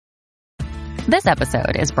This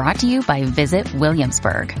episode is brought to you by Visit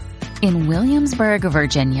Williamsburg. In Williamsburg,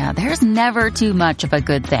 Virginia, there's never too much of a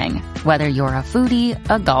good thing. Whether you're a foodie,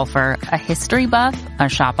 a golfer, a history buff, a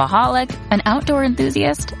shopaholic, an outdoor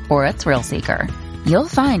enthusiast, or a thrill seeker, you'll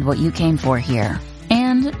find what you came for here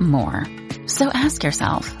and more. So ask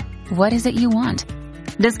yourself, what is it you want?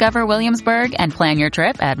 Discover Williamsburg and plan your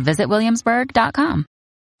trip at visitwilliamsburg.com.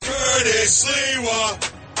 Curtis Lewa.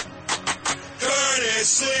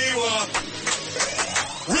 Curtis Lewa.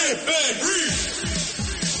 Rip and read.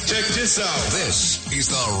 Check this out. This is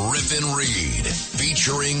the Rip and Read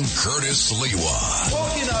featuring Curtis Lewa.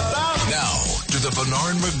 Talking about Now to the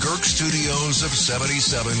Bernard McGurk studios of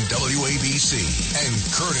 77 WABC and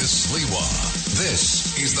Curtis Lewa.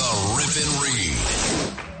 This is the Rip and Read.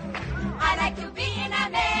 I like to be in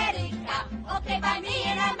America. Okay, by me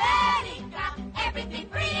in America. Everything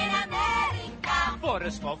free in America. For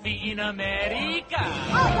a small fee in America.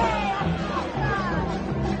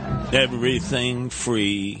 Everything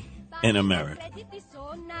free in America.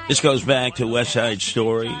 This goes back to West Side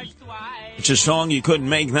Story. It's a song you couldn't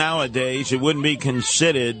make nowadays. It wouldn't be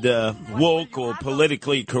considered woke or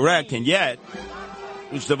politically correct, and yet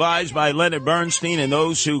it was devised by Leonard Bernstein and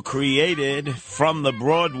those who created from the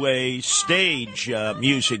Broadway stage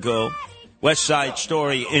musical West Side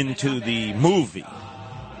Story into the movie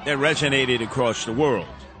that resonated across the world.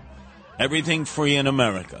 Everything free in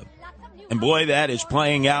America. And boy, that is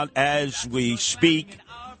playing out as we speak.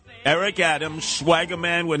 Eric Adams, swagger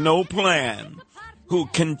man with no plan, who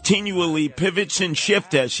continually pivots and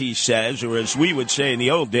shifts, as he says, or as we would say in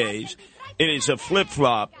the old days, it is a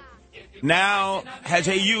flip-flop, now has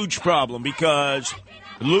a huge problem because,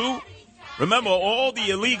 Lou, remember all the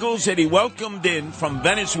illegals that he welcomed in from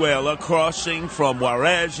Venezuela, crossing from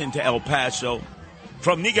Juarez into El Paso,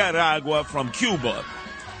 from Nicaragua, from Cuba,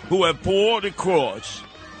 who have poured across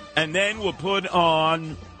and then were put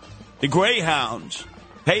on the Greyhounds,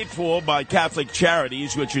 paid for by Catholic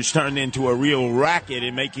Charities, which has turned into a real racket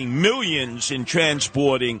in making millions in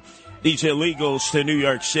transporting these illegals to New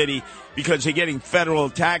York City because they're getting federal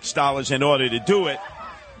tax dollars in order to do it.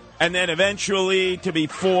 And then eventually to be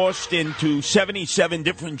forced into 77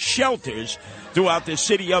 different shelters throughout the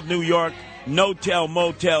city of New York, no-tell,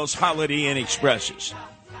 motels, Holiday Inn Expresses.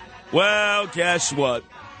 Well, guess what?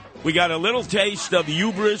 We got a little taste of the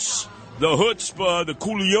hubris, the chutzpah, the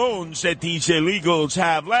coulions that these illegals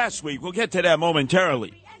have last week. We'll get to that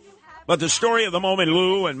momentarily. But the story of the moment,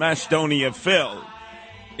 Lou and Macedonia Phil,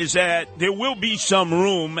 is that there will be some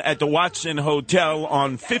room at the Watson Hotel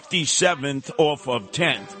on 57th off of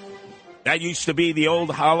 10th. That used to be the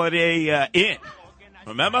old Holiday Inn.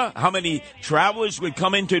 Remember how many travelers would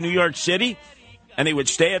come into New York City and they would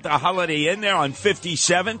stay at the Holiday Inn there on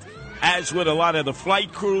 57th, as would a lot of the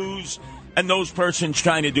flight crews and those persons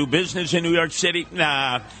trying to do business in New York City?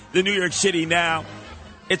 Nah, the New York City now,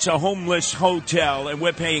 it's a homeless hotel, and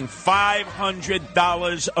we're paying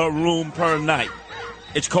 $500 a room per night.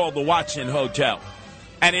 It's called the Watson Hotel,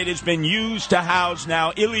 and it has been used to house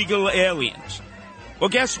now illegal aliens. Well,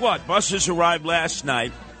 guess what? Buses arrived last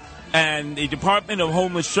night, and the Department of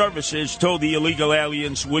Homeless Services told the illegal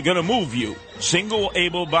aliens, we're going to move you, single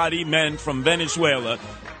able-bodied men from Venezuela.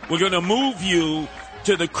 We're going to move you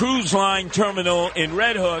to the cruise line terminal in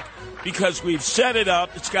Red Hook because we've set it up.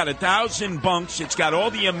 It's got 1,000 bunks. It's got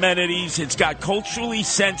all the amenities. It's got culturally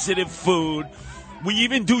sensitive food. We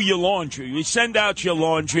even do your laundry. We send out your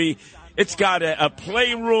laundry. It's got a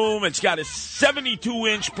playroom. It's got a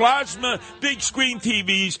 72-inch plasma, big screen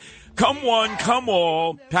TVs. Come one, come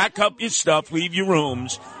all. Pack up your stuff, leave your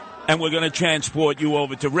rooms, and we're going to transport you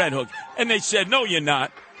over to Red Hook. And they said, no, you're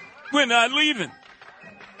not. We're not leaving.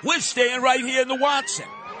 We're staying right here in the Watson.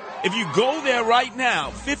 If you go there right now,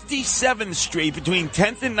 57th Street between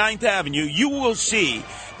 10th and 9th Avenue, you will see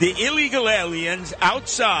the illegal aliens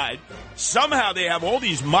outside. Somehow they have all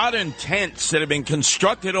these modern tents that have been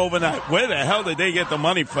constructed overnight. Where the hell did they get the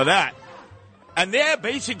money for that? And they're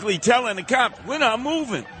basically telling the cops, we're not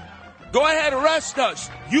moving. Go ahead, arrest us.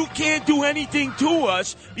 You can't do anything to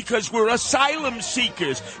us because we're asylum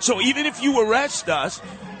seekers. So even if you arrest us,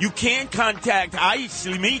 you can't contact ICE,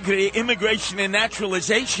 Immigration and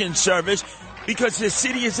Naturalization Service, because the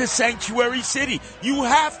city is a sanctuary city. You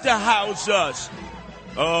have to house us.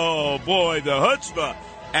 Oh, boy, the chutzpah.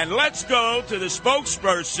 And let's go to the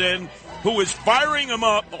spokesperson who was firing him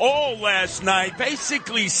up all last night,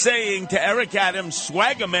 basically saying to Eric Adams,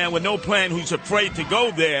 swagger man with no plan who's afraid to go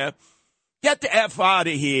there, get the F out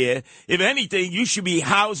of here. If anything, you should be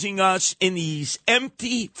housing us in these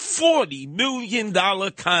empty $40 million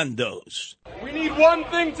condos. We need one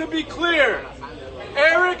thing to be clear.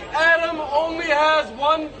 Eric Adam only has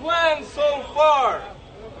one plan so far.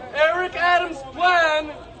 Eric Adams'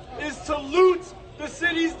 plan is to loot the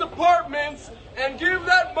city's departments and give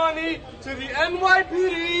that money to the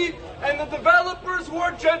NYPD and the developers who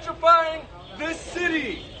are gentrifying this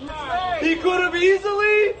city. He could have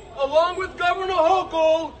easily, along with Governor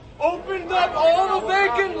Hochul, opened up all the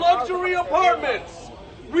vacant luxury apartments.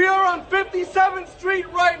 We are on 57th Street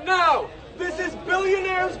right now. This is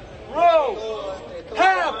Billionaires Row.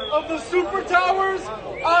 Half of the super towers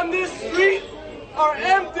on this street are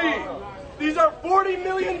empty. These are $40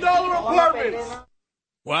 million apartments.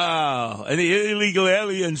 Wow. And the illegal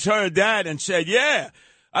aliens heard that and said, yeah,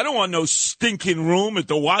 I don't want no stinking room at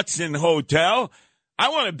the Watson Hotel. I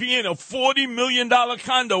want to be in a $40 million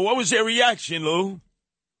condo. What was their reaction, Lou?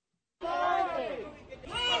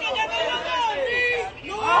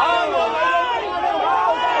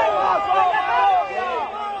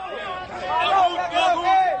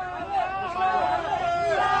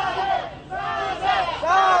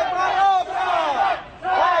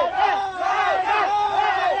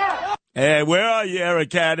 Hey, where are you,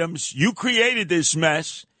 Eric Adams? You created this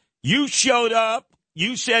mess. You showed up.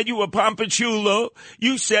 You said you were Pampachulo.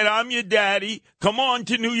 You said, I'm your daddy. Come on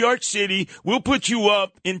to New York City. We'll put you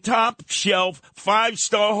up in top shelf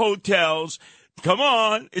 5-star hotels. Come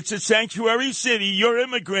on. It's a sanctuary city. You're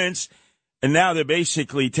immigrants. And now they're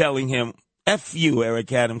basically telling him, F you,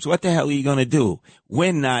 Eric Adams. What the hell are you going to do?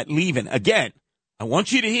 We're not leaving. Again, I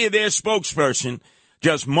want you to hear their spokesperson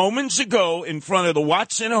just moments ago in front of the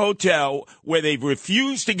Watson Hotel, where they've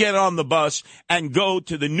refused to get on the bus and go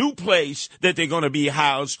to the new place that they're going to be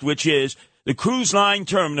housed, which is the cruise line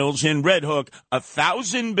terminals in Red Hook,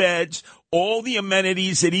 1,000 beds, all the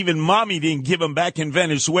amenities that even mommy didn't give them back in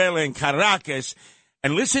Venezuela and Caracas.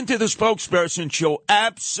 And listen to the spokesperson show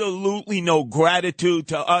absolutely no gratitude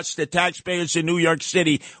to us, the taxpayers in New York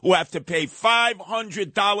City, who have to pay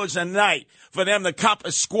 $500 a night for them to cop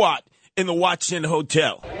a squat in the Watson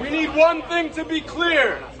Hotel. We need one thing to be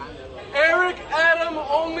clear. Eric Adam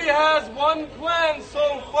only has one plan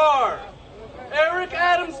so far. Eric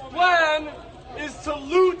Adams' plan is to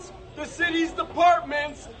loot the city's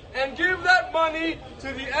departments and give that money to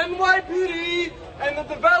the NYPD and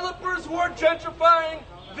the developers who are gentrifying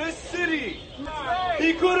this city.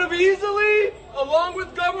 He could have easily, along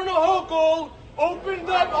with Governor Hochul, opened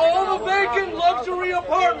up all the vacant luxury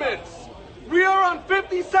apartments. We are on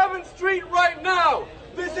 57th Street right now.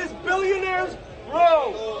 This is Billionaires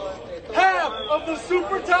Row. Half of the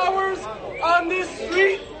super towers on this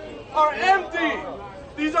street are empty.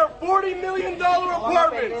 These are $40 million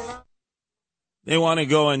apartments. They want to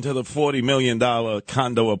go into the $40 million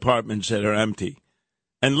condo apartments that are empty.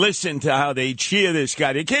 And listen to how they cheer this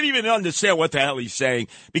guy. They can't even understand what the hell he's saying,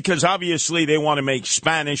 because obviously they want to make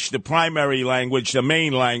Spanish the primary language, the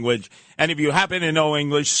main language. And if you happen to know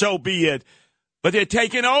English, so be it. But they're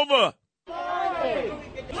taking over.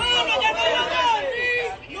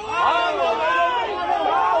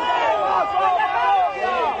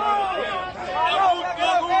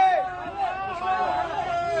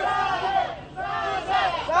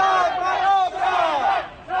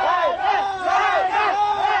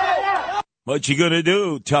 What you gonna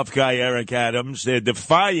do, tough guy Eric Adams? They're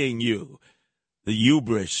defying you. The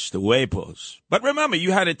hubris, the huevos. But remember,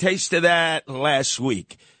 you had a taste of that last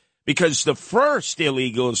week. Because the first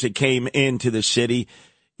illegals that came into the city,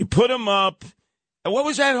 you put them up. And what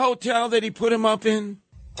was that hotel that he put them up in?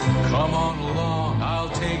 Come on along, I'll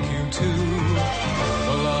take you to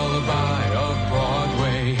the lullaby of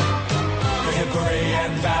Broadway. The Hickory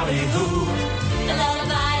and Valley Hoo. The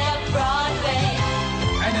lullaby of Broadway.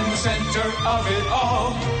 And in the center of it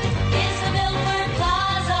all Is the Milford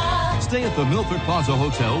Plaza. Stay at the Milford Plaza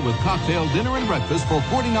Hotel with cocktail, dinner, and breakfast for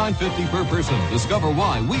 $49.50 per person. Discover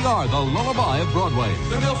why we are the lullaby of Broadway.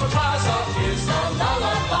 the Milford Plaza is the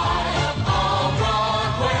lullaby of all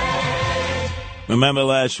Broadway. Remember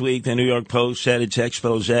last week the New York Post said its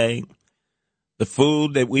expose? The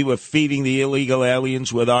food that we were feeding the illegal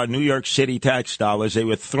aliens with our New York City tax dollars, they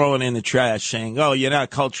were throwing in the trash saying, oh, you're not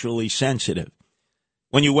culturally sensitive.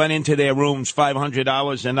 When you went into their rooms,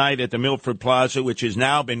 $500 a night at the Milford Plaza, which has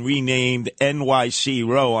now been renamed NYC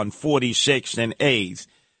Row on 46th and 8th,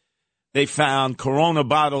 they found Corona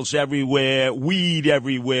bottles everywhere, weed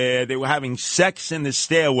everywhere. They were having sex in the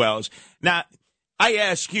stairwells. Now, I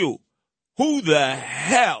ask you, who the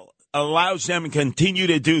hell allows them to continue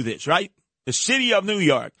to do this, right? The city of New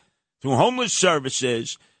York, through homeless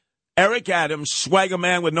services, Eric Adams, swagger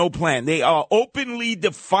man with no plan. They are openly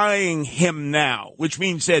defying him now, which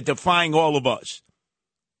means they're defying all of us.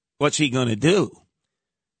 What's he going to do?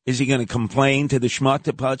 Is he going to complain to the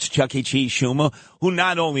schmuck-to-putz, Chuck E. Cheese Schumer, who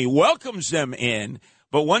not only welcomes them in,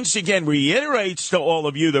 but once again reiterates to all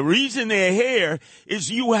of you the reason they're here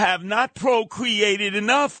is you have not procreated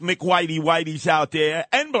enough McWhitey-Whiteys out there,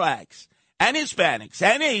 and blacks, and Hispanics,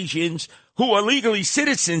 and Asians who are legally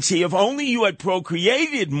citizens here. If only you had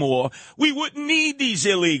procreated more, we wouldn't need these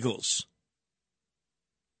illegals.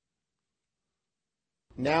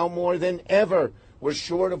 Now more than ever, we're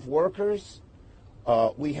short of workers.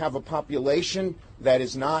 We have a population that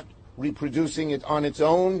is not reproducing it on its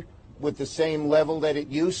own with the same level that it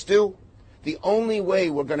used to. The only way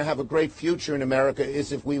we're going to have a great future in America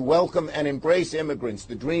is if we welcome and embrace immigrants,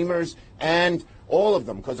 the dreamers, and all of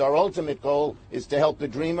them, because our ultimate goal is to help the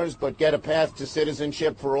dreamers, but get a path to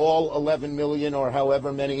citizenship for all 11 million or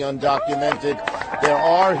however many undocumented there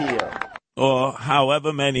are here. Or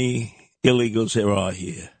however many illegals there are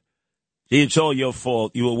here. See, it's all your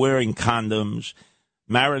fault. You were wearing condoms,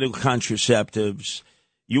 marital contraceptives.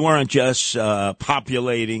 You weren't just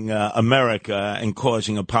populating America and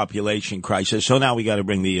causing a population crisis. So now we got to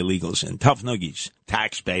bring the illegals in. Tough noogies,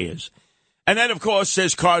 taxpayers. And then, of course,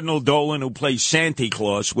 there's Cardinal Dolan, who plays Santa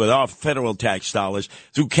Claus with our federal tax dollars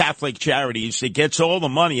through Catholic Charities that gets all the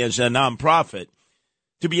money as a nonprofit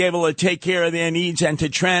to be able to take care of their needs and to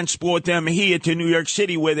transport them here to New York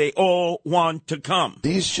City where they all want to come.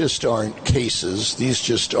 These just aren't cases. These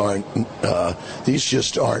just aren't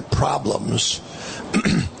problems.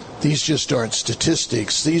 These just aren't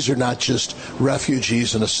statistics. These are not just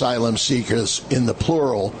refugees and asylum seekers in the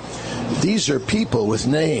plural. These are people with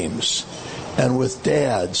names and with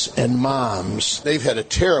dads and moms. They've had a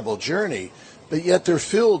terrible journey. But yet they're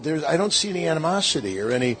filled, I don't see any animosity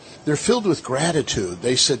or they're filled with gratitude.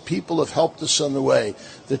 They said, people have helped us on the way.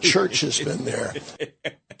 The church has been there.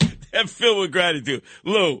 They're filled with gratitude.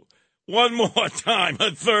 Lou, one more time,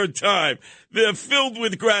 a third time. They're filled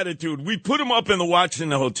with gratitude. We put them up in the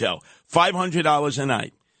Watson Hotel, $500 a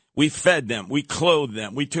night. We fed them. We clothed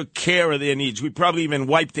them. We took care of their needs. We probably even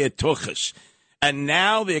wiped their tuchus. And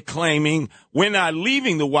now they're claiming we're not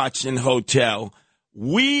leaving the Watson Hotel.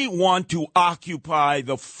 We want to occupy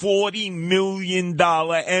the $40 million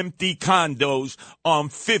empty condos on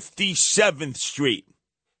 57th Street.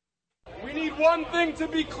 We need one thing to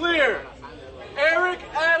be clear. Eric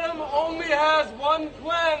Adam only has one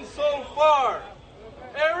plan so far.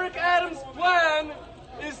 Eric Adams' plan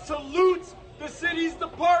is to loot the city's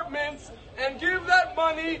departments and give that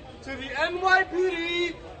money to the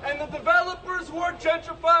NYPD and the developers who are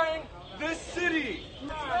gentrifying this city.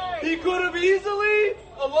 He could have easily,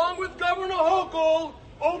 along with Governor Hochul,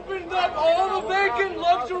 opened up all the vacant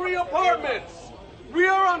luxury apartments. We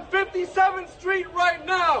are on 57th Street right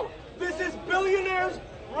now. This is Billionaires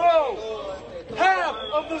Row. Half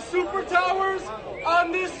of the super towers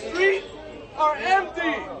on this street are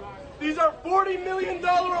empty. These are $40 million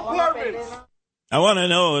apartments. I want to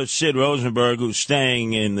know if Sid Rosenberg, who's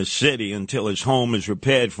staying in the city until his home is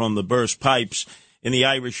repaired from the burst pipes in the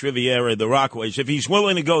Irish Riviera, the Rockaways, if he's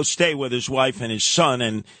willing to go stay with his wife and his son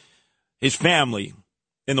and his family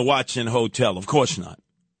in the Watson Hotel. Of course not.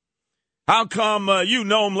 How come you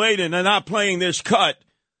know him later and they're not playing this cut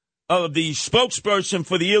of the spokesperson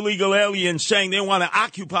for the illegal aliens saying they want to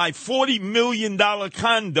occupy $40 million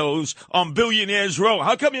condos on Billionaires Row?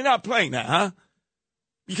 How come you're not playing that, huh?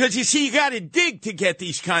 Because, you see, you got to dig to get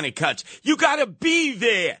these kind of cuts. You got to be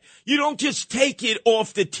there. You don't just take it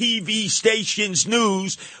off the TV station's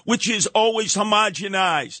news, which is always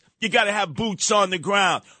homogenized. You got to have boots on the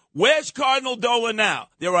ground. Where's Cardinal Dolan now?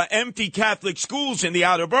 There are empty Catholic schools in the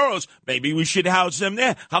outer boroughs. Maybe we should house them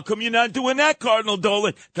there. How come you're not doing that, Cardinal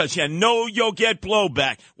Dolan? Because you know you'll get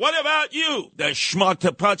blowback. What about you, the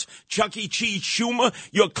schmuck-to-putz, Chuck E. Cheese Schumer?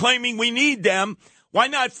 You're claiming we need them. Why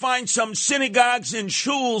not find some synagogues and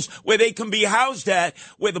shuls where they can be housed at,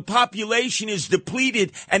 where the population is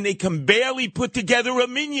depleted and they can barely put together a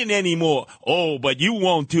minyan anymore? Oh, but you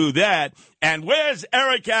won't do that. And where's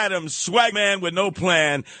Eric Adams, swag man with no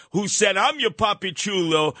plan, who said, I'm your papi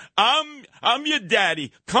chulo, I'm your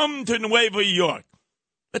daddy, come to Nueva York?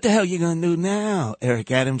 What the hell you gonna do now,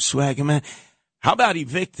 Eric Adams, swagger man? How about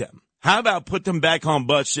evict them? How about put them back on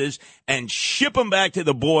buses and ship them back to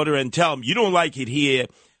the border and tell them you don't like it here?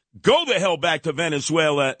 Go the hell back to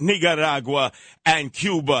Venezuela, Nicaragua, and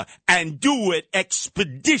Cuba and do it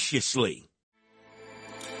expeditiously.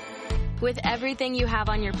 With everything you have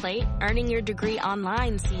on your plate, earning your degree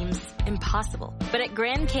online seems impossible. But at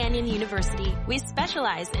Grand Canyon University, we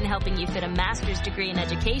specialize in helping you fit a master's degree in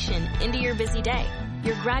education into your busy day.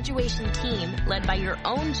 Your graduation team, led by your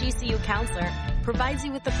own GCU counselor, provides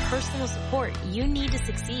you with the personal support you need to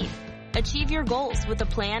succeed. Achieve your goals with a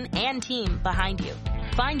plan and team behind you.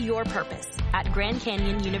 Find your purpose at Grand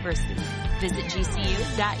Canyon University. Visit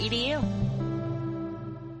gcu.edu.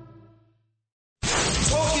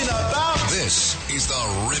 Talking about this is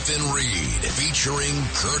the Rip and Read featuring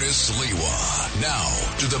Curtis Lewa. Now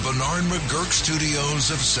to the Bernard McGurk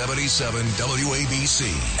studios of 77 WABC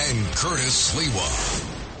and Curtis Lewa.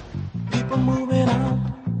 People moving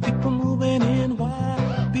out, people moving in.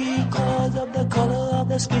 Why? Because of the color of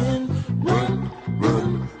their skin. Run,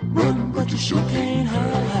 run, run, but you sure can't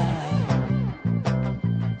hide.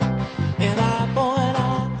 An eye for an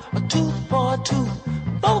eye, a tooth for a tooth.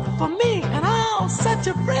 Vote for me and I'll set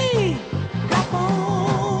you free. Rap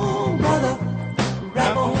on, brother,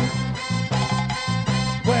 rap on.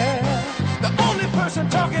 Well, the only person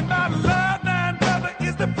talking about love and brother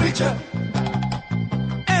is the preacher.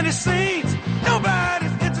 And it seems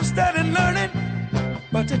nobody's interested in learning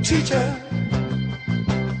but the teacher.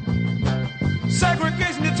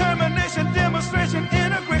 Segregation, determination, demonstration,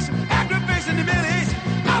 integration, aggravation, humiliation,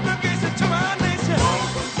 obligation to our nation.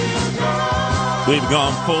 We've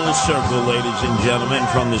gone full circle, ladies and gentlemen,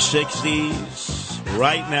 from the 60s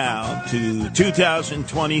right now to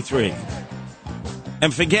 2023.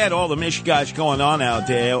 And forget all the mishgash going on out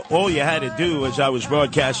there. All you had to do, as I was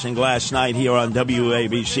broadcasting last night here on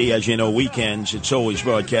WABC, as you know, weekends, it's always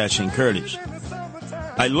broadcasting Curtis.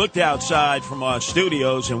 I looked outside from our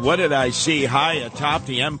studios, and what did I see high atop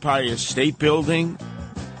the Empire State Building?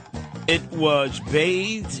 It was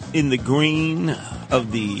bathed in the green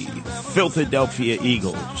of the Philadelphia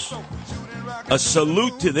Eagles. A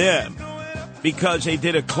salute to them, because they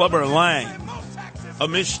did a Clubber Lang, a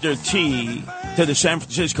Mr. T, to the San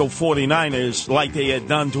Francisco 49ers like they had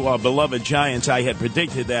done to our beloved Giants. I had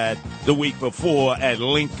predicted that the week before at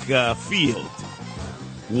Link Field.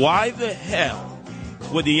 Why the hell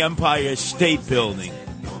would the Empire State Building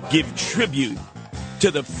give tribute to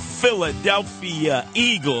the Philadelphia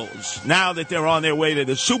Eagles now that they're on their way to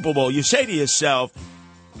the Super Bowl? You say to yourself,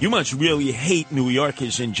 you must really hate New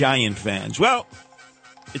Yorkers and Giant fans. Well,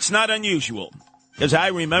 it's not unusual, because I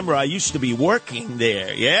remember I used to be working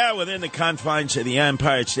there, within the confines of the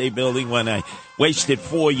Empire State Building, when I wasted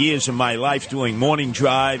 4 years of my life doing morning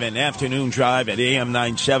drive and afternoon drive at AM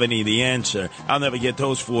 970, The Answer. I'll never get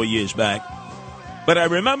those 4 years back. But I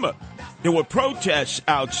remember there were protests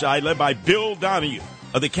outside led by Bill Donahue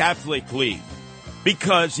of the Catholic League,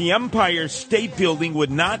 because the Empire State Building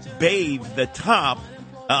would not bathe the top,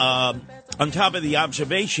 on top of the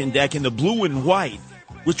observation deck, in the blue and white,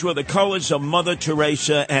 which were the colors of Mother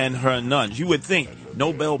Teresa and her nuns. You would think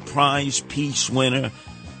Nobel Prize peace winner.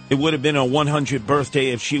 It would have been her 100th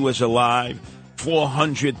birthday if she was alive.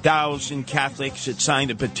 400,000 Catholics had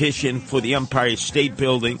signed a petition for the Empire State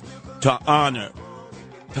Building to honor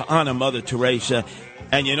Mother Teresa.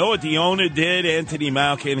 And you know what the owner did, Anthony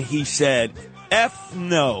Malkin? He said, F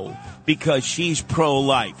no, because she's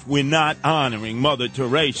pro-life. We're not honoring Mother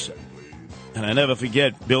Teresa. And I never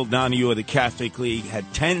forget, Bill Donahue of the Catholic League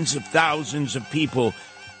had tens of thousands of people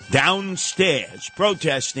downstairs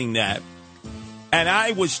protesting that. And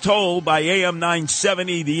I was told by AM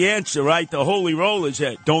 970, The Answer, right, the Holy Rollers,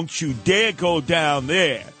 that don't you dare go down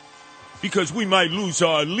there, because we might lose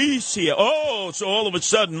our lease here. Oh, so all of a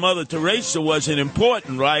sudden Mother Teresa wasn't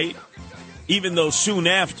important, right? Even though soon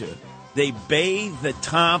after, they bathed the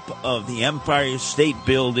top of the Empire State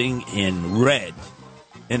Building in red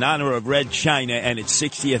in honor of Red China and its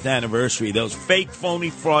 60th anniversary. Those fake, phony,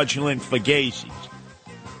 fraudulent fugazis.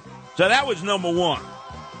 So that was number one.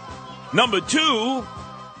 Number two,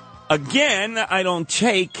 again, I don't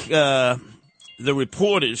take the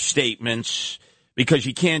reporters' statements, because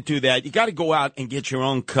you can't do that. You got to go out and get your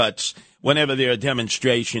own cuts whenever there are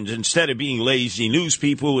demonstrations. Instead of being lazy news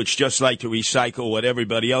people, which just like to recycle what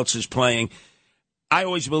everybody else is playing, I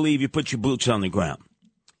always believe you put your boots on the ground.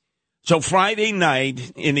 So Friday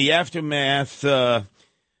night, in the aftermath of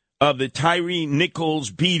the Tyree Nichols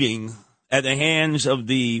beating at the hands of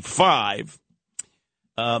the 5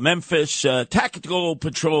 Memphis Tactical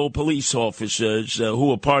Patrol police officers who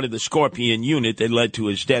were part of the Scorpion unit that led to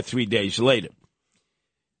his death 3 days later,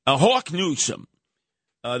 Hawk Newsom,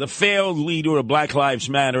 the failed leader of Black Lives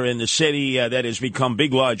Matter in the city that has become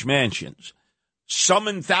Big Large Mansions,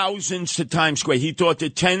 summoned thousands to Times Square. He thought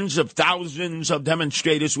that tens of thousands of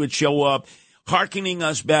demonstrators would show up, hearkening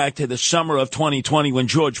us back to the summer of 2020 when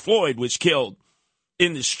George Floyd was killed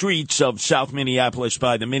in the streets of South Minneapolis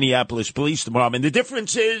by the Minneapolis Police Department. The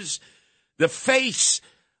difference is the face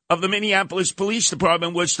of the Minneapolis Police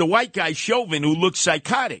Department was the white guy Chauvin, who looked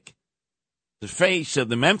psychotic. The face of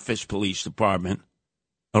the Memphis Police Department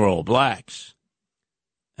are all blacks.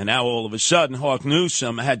 And now all of a sudden, Hawk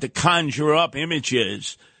Newsom had to conjure up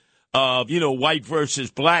images of, white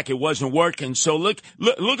versus black. It wasn't working. So look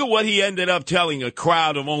at what he ended up telling a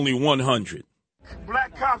crowd of only 100.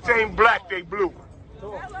 Black cops ain't black, they blue.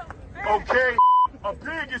 Okay? A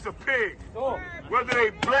pig is a pig. Whether they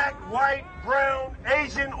black, white, brown,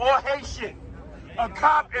 Asian, or Haitian. A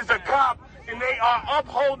cop is a cop, and they are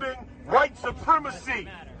upholding white supremacy.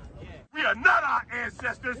 We are not our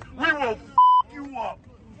ancestors. We will you up.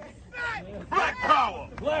 Black power.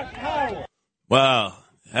 Black power. Wow,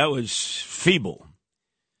 that was feeble.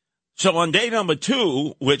 So on day number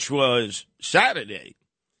 2, which was Saturday,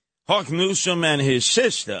 Hawk Newsome and his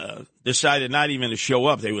sister decided not even to show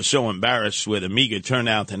up. They were so embarrassed with a meager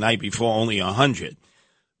turnout the night before, only 100.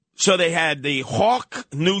 So they had the Hawk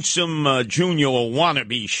Newsome Jr.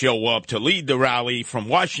 wannabe show up to lead the rally from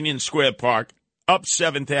Washington Square Park up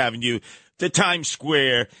 7th Avenue to Times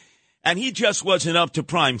Square, and he just wasn't up to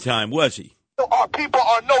prime time, was he? Our people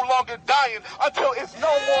are no longer dying until it's no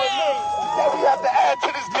more names that we have to add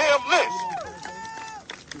to this damn list.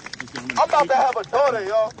 I'm about to have a daughter,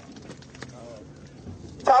 y'all.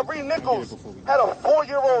 Tyre Nichols had a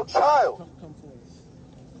 4-year-old child.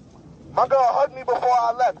 My girl hugged me before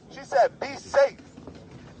I left. She said, be safe.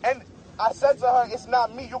 And I said to her, it's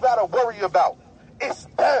not me you gotta worry about. It's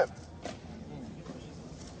them.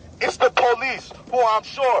 It's the police, who I'm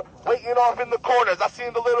sure waiting off in the corners. I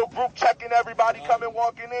seen the little group checking everybody coming,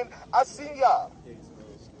 walking in. I see y'all.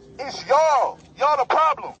 It's y'all. Y'all the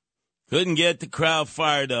problem. Couldn't get the crowd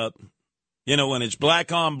fired up. When it's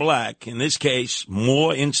black on black, in this case,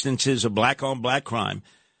 more instances of black on black crime,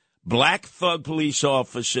 black thug police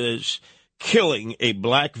officers killing a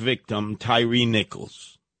black victim, Tyre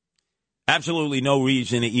Nichols. Absolutely no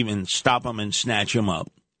reason to even stop him and snatch him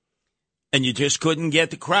up. And you just couldn't get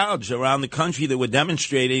the crowds around the country that were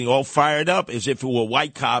demonstrating all fired up as if it were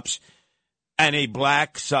white cops and a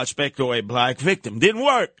black suspect or a black victim. Didn't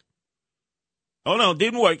work. Oh, no,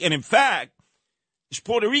 didn't work. And in fact, this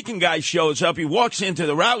Puerto Rican guy shows up. He walks into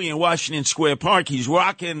the rally in Washington Square Park. He's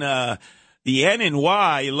rocking the N and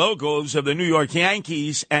Y logos of the New York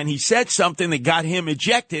Yankees, and he said something that got him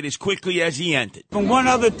ejected as quickly as he entered. And one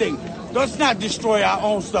other thing, let's not destroy our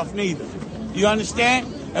own stuff neither. You understand?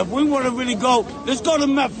 If we want to really go, let's go to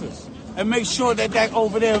Memphis and make sure that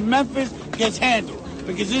over there in Memphis gets handled.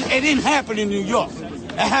 Because it didn't happen in New York.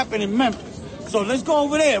 It happened in Memphis. So let's go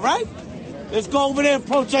over there, right? Let's go over there and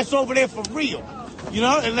protest over there for real.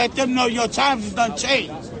 And let them know your times has done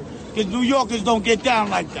changed. Because New Yorkers don't get down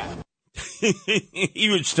like that. He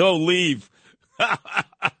was told leave.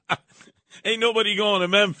 Ain't nobody going to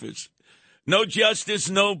Memphis. No justice,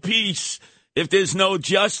 no peace. If there's no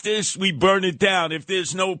justice, we burn it down. If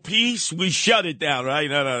there's no peace, we shut it down, right?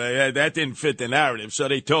 No, that didn't fit the narrative. So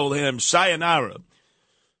they told him, sayonara.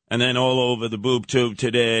 And then all over the boob tube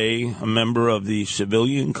today, a member of the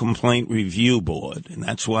Civilian Complaint Review Board. And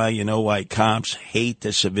that's why, why cops hate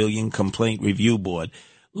the Civilian Complaint Review Board.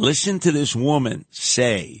 Listen to this woman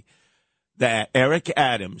say that Eric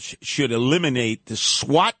Adams should eliminate the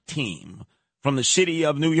SWAT team from the city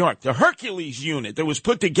of New York, the Hercules unit that was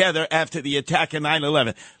put together after the attack of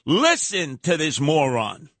 9/11. Listen to this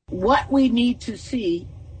moron. What we need to see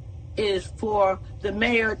is for the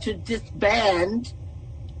mayor to disband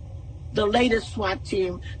the latest SWAT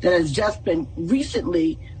team that has just been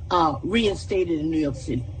recently reinstated in New York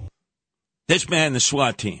City. Disband the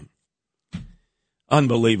SWAT team.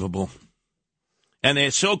 Unbelievable. And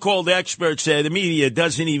their so-called experts say the media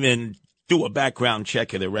doesn't even do a background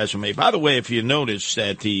check of their resume. By the way, if you notice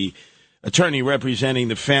that the attorney representing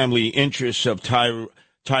the family interests of Tyre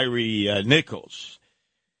Nichols,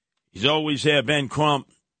 he's always there, Ben Crump.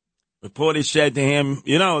 Reporter said to him,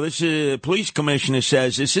 this police commissioner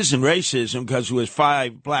says this isn't racism because it was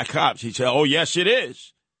 5 black cops. He said, oh, yes, it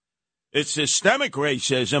is. It's systemic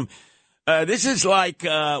racism. This is like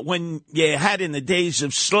when you had in the days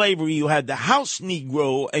of slavery, you had the house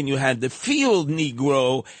Negro and you had the field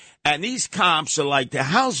Negro. And these cops are like the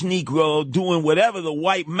house Negro doing whatever the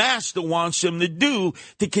white master wants them to do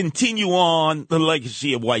to continue on the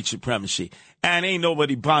legacy of white supremacy. And ain't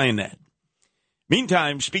nobody buying that.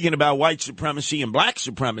 Meantime, speaking about white supremacy and black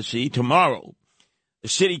supremacy, tomorrow, the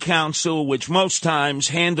city council, which most times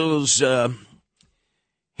handles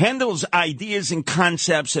ideas and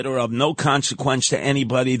concepts that are of no consequence to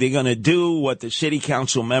anybody, they're going to do what the city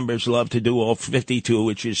council members love to do, all 52,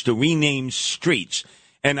 which is to rename streets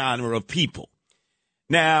in honor of people.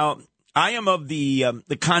 Now, I am of the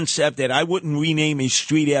concept that I wouldn't rename a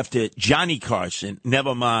street after Johnny Carson,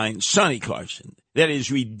 never mind Sonny Carson. That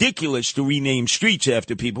is ridiculous to rename streets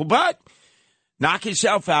after people, but knock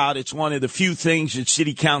yourself out. It's one of the few things that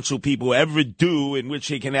city council people ever do in which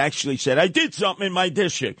they can actually say, I did something in my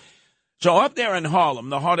district. So up there in Harlem,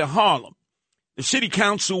 the heart of Harlem, the city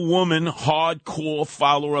councilwoman, hardcore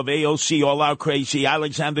follower of AOC, All Out Crazy,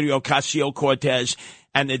 Alexandria Ocasio-Cortez,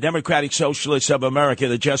 and the Democratic Socialists of America,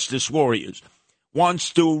 the Justice Warriors,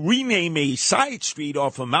 wants to rename a side street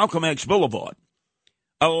off of Malcolm X Boulevard,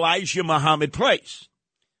 Elijah Muhammad Place.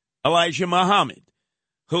 Elijah Muhammad,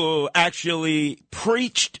 who actually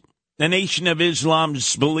preached the Nation of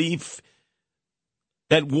Islam's belief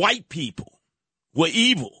that white people were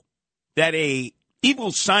evil, that a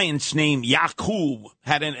evil science named Yaqub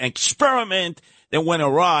had an experiment that went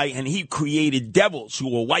awry, and he created devils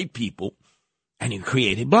who were white people, and he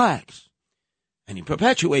created blacks. And he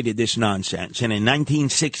perpetuated this nonsense. And in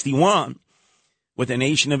 1961, with the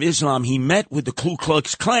Nation of Islam, he met with the Ku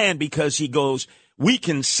Klux Klan because he goes, we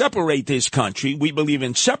can separate this country. We believe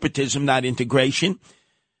in separatism, not integration.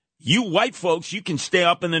 You white folks, you can stay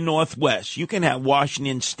up in the Northwest. You can have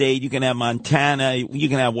Washington State. You can have Montana. You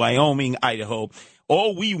can have Wyoming, Idaho.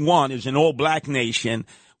 All we want is an all-black nation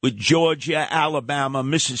with Georgia, Alabama,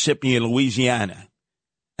 Mississippi, and Louisiana.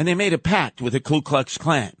 And they made a pact with the Ku Klux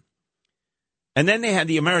Klan. And then they had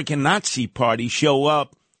the American Nazi Party show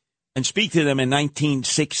up and speak to them in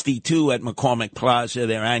 1962 at McCormick Plaza,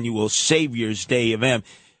 their annual Savior's Day event,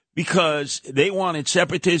 because they wanted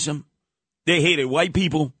separatism, they hated white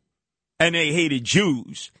people, and they hated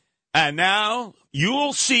Jews. And now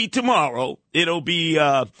you'll see tomorrow, it'll be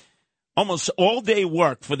almost all-day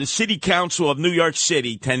work for the City Council of New York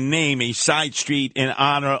City to name a side street in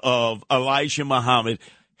honor of Elijah Muhammad.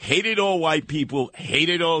 Hated all white people,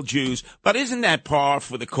 hated all Jews. But isn't that par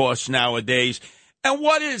for the course nowadays? And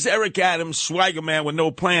what is Eric Adams, swagger man with no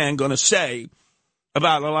plan, going to say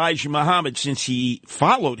about Elijah Muhammad, since he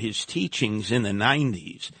followed his teachings in the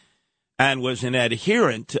 90s and was an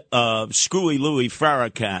adherent of Screwy Louis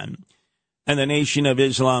Farrakhan and the Nation of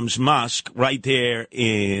Islam's mosque right there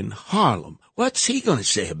in Harlem? What's he going to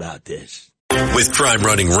say about this? With crime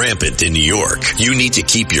running rampant in New York, you need to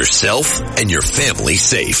keep yourself and your family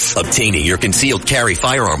safe. Obtaining your concealed carry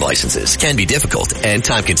firearm licenses can be difficult and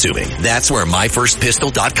time-consuming. That's where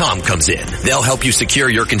MyFirstPistol.com comes in. They'll help you secure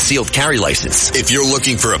your concealed carry license. If you're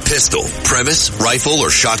looking for a pistol, premise, rifle, or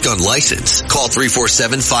shotgun license, call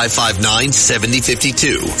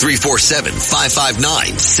 347-559-7052.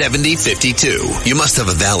 347-559-7052. You must have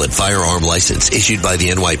a valid firearm license issued by the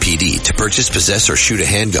NYPD to purchase, possess, or shoot a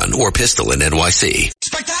handgun or pistol in NYC.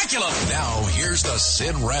 Spectacular! Now, here's the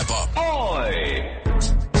Sid wrap-up. Oi!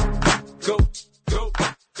 Go, go,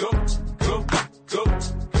 go, go, go,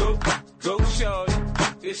 go, go, shorty.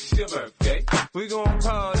 It's your birthday. We gon'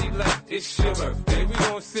 party like it's your birthday. We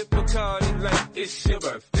gon' sip Bacardi like it's your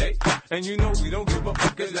birthday. And you know we don't give a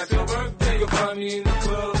fuck 'cause that's your birthday. You'll find me in the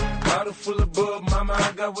club, bottle full of bub. Mama,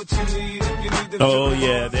 I got what you need. If you need the Oh,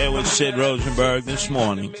 yeah, there was Sid Rosenberg this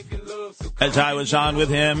morning. As I was on with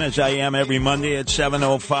him, as I am every Monday at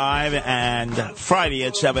 7:05 and Friday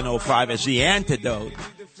at 7:05 as the antidote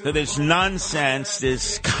to this nonsense,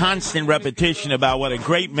 this constant repetition about what a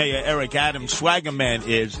great mayor Eric Adams swaggerman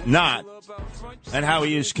is not, and how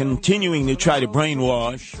he is continuing to try to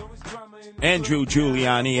brainwash Andrew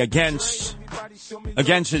Giuliani against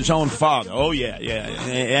his own father. Oh, yeah.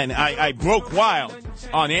 And I broke wild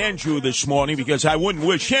on Andrew this morning because I wouldn't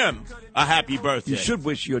wish him a happy birthday. You should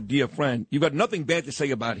wish your dear friend. You've got nothing bad to say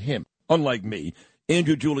about him, unlike me.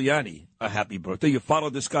 Andrew Giuliani, a happy birthday. You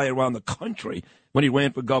followed this guy around the country when he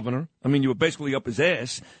ran for governor. I mean, you were basically up his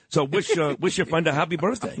ass. So wish your friend a happy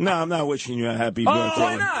birthday. No, I'm not wishing you a happy birthday.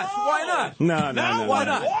 Why not? Why not? No. Why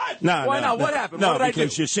not? No. Why not? What happened? No, what did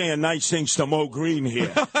because you're saying nice things to Mo Green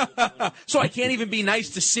here. So I can't even be nice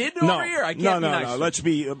to Sid over here? I can't be nice. No. Let's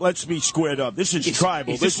be squared up. This is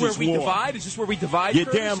tribal. Is this where we war. divide? Is this where we divide? You're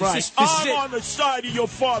damn right. I'm on the side of your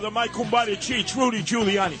father, my kumbaya cheech, Rudy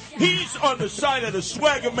Giuliani. He's on the side of the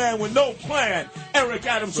swagger man with no plan, Eric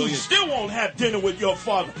Adams, who still won't have dinner with your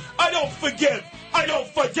father. I don't forget,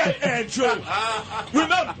 Andrew.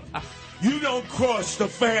 Remember, you don't cross the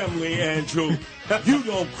family, Andrew. You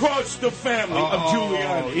don't cross the family of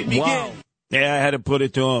Giuliani. Wow. Yeah, I had to put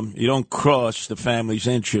it to him. You don't cross the family's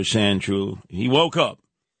interests, Andrew. He woke up.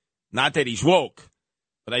 Not that he's woke,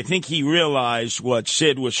 but I think he realized what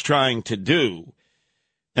Sid was trying to do.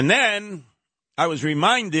 And then I was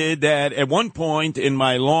reminded that at one point in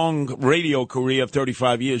my long radio career of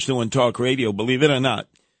 35 years doing talk radio, believe it or not,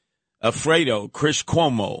 Alfredo, Chris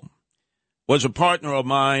Cuomo, was a partner of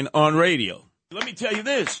mine on radio. Let me tell you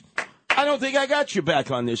this. I don't think I got you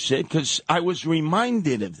back on this, Sid, because I was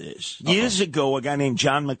reminded of this. Years ago, a guy named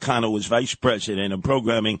John McConnell was vice president of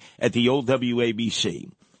programming at the old WABC.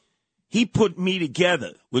 He put me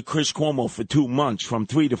together with Chris Cuomo for 2 months from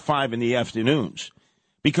 3 to 5 in the afternoons.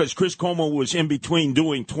 because Chris Cuomo was in between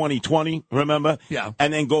doing 2020, remember? Yeah.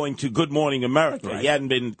 And then going to Good Morning America. Right. He hadn't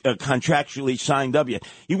been contractually signed up yet.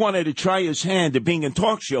 He wanted to try his hand at being a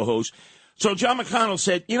talk show host. So John McConnell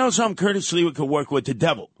said, you know something, Curtis Lewa could work with the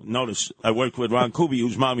devil. Notice I worked with Ron Kuby,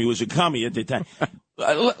 whose mommy was a commie at the time.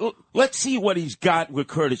 Let's see what he's got with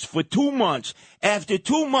Curtis. For 2 months, after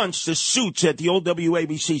 2 months, the suits at the old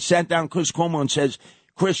WABC sat down Chris Cuomo and says,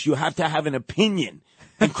 Chris, you have to have an opinion.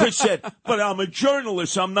 And Chris said, but I'm a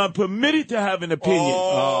journalist. I'm not permitted to have an opinion.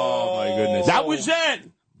 Oh my goodness. That was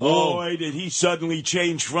then. Boy, did he suddenly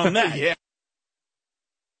change from that. Yeah.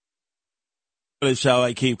 That's how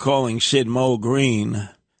I keep calling Sid Mo Green.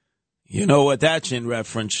 You know what that's in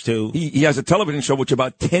reference to. He has a television show which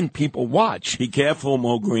about 10 people watch. Be careful,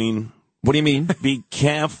 Mo Green. What do you mean? Be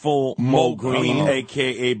careful, Mo Green,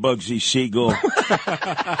 a.k.a. Bugsy Siegel.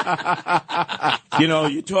 You know,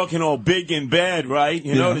 you're talking all big and bad, right?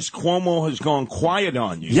 You notice Cuomo has gone quiet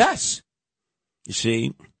on you. Yes. You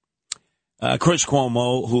see, Chris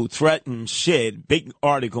Cuomo, who threatened Sid, big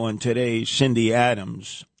article in today's Cindy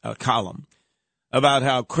Adams column, about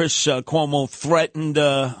how Chris Cuomo threatened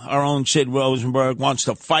our own Sid Rosenberg, wants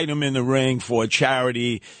to fight him in the ring for a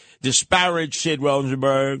charity, disparaged Sid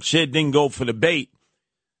Rosenberg. Sid didn't go for the bait.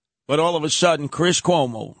 But all of a sudden, Chris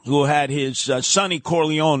Cuomo, who had his Sonny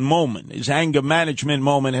Corleone moment, his anger management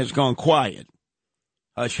moment, has gone quiet.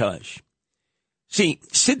 Hush, hush. See,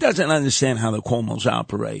 Sid doesn't understand how the Cuomos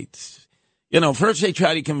operate. You know, first they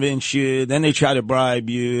try to convince you, then they try to bribe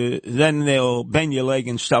you, then they'll bend your leg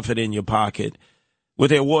and stuff it in your pocket. With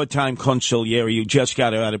their wartime consigliere who just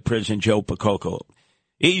got out of prison, Joe Percoco.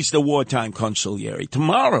 He's the wartime consigliere.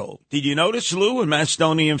 Tomorrow, did you notice, Lou and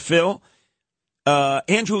Macedonian Phil?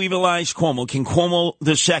 Andrew Evil Eyes Cuomo, King Cuomo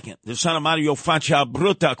II, the son of Mario Faccia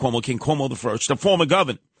Brutta Cuomo, King Cuomo I, the former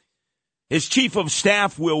governor. His chief of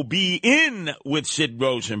staff will be in with Sid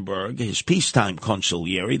Rosenberg, his peacetime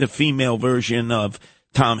consigliere, the female version of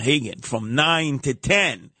Tom Hagen, from 9 to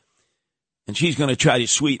 10. And she's going to try to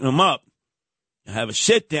sweeten him up. Have a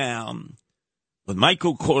sit down with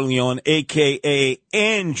Michael Corleone, a.k.a.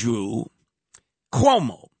 Andrew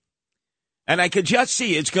Cuomo. And I could just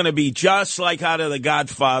see it's going to be just like out of The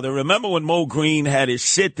Godfather. Remember when Mo Green had his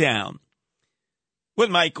sit down with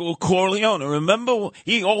Michael Corleone? Remember,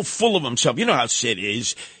 he all full of himself. You know how Sid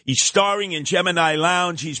is. He's starring in Gemini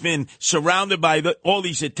Lounge. He's been surrounded by all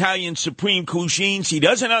these Italian supreme cuisines. He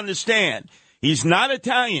doesn't understand. He's not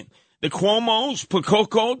Italian. The Cuomos,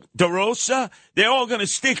 Percoco, DeRosa, they're all going to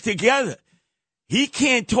stick together. He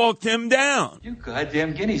can't talk them down. You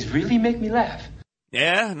goddamn guineas really make me laugh.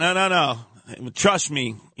 Yeah? No. Trust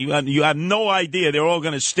me, you have no idea they're all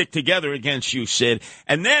going to stick together against you, Sid.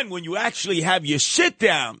 And then when you actually have your sit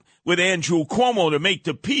down with Andrew Cuomo to make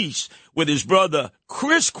the peace with his brother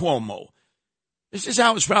Chris Cuomo, this is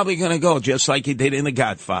how it's probably going to go, just like he did in The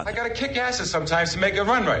Godfather. I got to kick asses sometimes to make it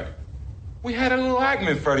run right. We had a little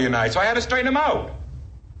argument Friday night, so I had to straighten him out.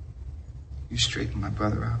 You straightened my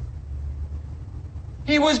brother out?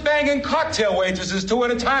 He was banging cocktail waitresses 2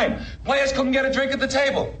 at a time. Players couldn't get a drink at the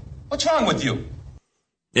table. What's wrong with you?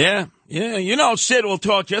 Yeah. You know, Sid will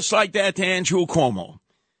talk just like that to Andrew Cuomo.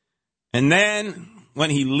 And then when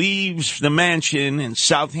he leaves the mansion in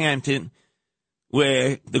Southampton,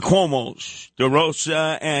 where the Cuomos,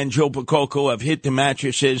 DeRosa and Joe Percoco have hit the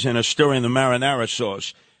mattresses and are stirring the marinara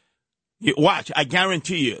sauce, watch, I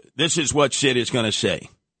guarantee you, this is what Sid is going to say.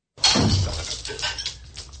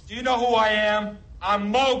 Do you know who I am?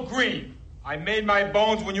 I'm Mo Green. I made my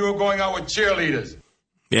bones when you were going out with cheerleaders.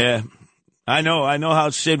 Yeah, I know how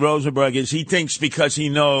Sid Rosenberg is. He thinks because he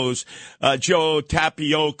knows Joe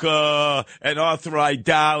Tapioca and Arthur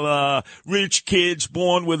Aidala, rich kids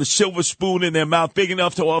born with a silver spoon in their mouth, big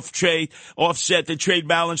enough to offset the trade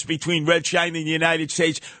balance between Red China and the United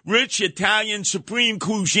States, rich Italian supreme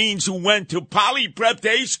cuisines who went to poly-prep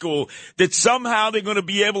day school, that somehow they're going to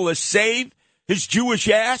be able to save his Jewish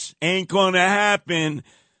ass? Ain't going to happen.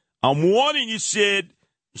 I'm warning you, Sid.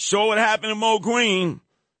 You saw what happened to Mo Green.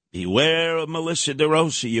 Beware of Melissa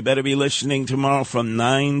DeRosa. You better be listening tomorrow from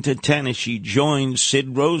 9 to 10 as she joins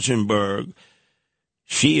Sid Rosenberg.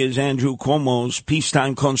 She is Andrew Cuomo's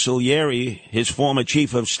peacetime consigliere, his former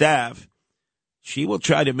chief of staff. She will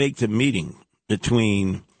try to make the meeting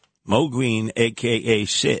between Mo Green, a.k.a.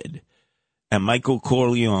 Sid, and Michael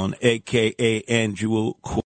Corleone, a.k.a. Andrew Cuomo.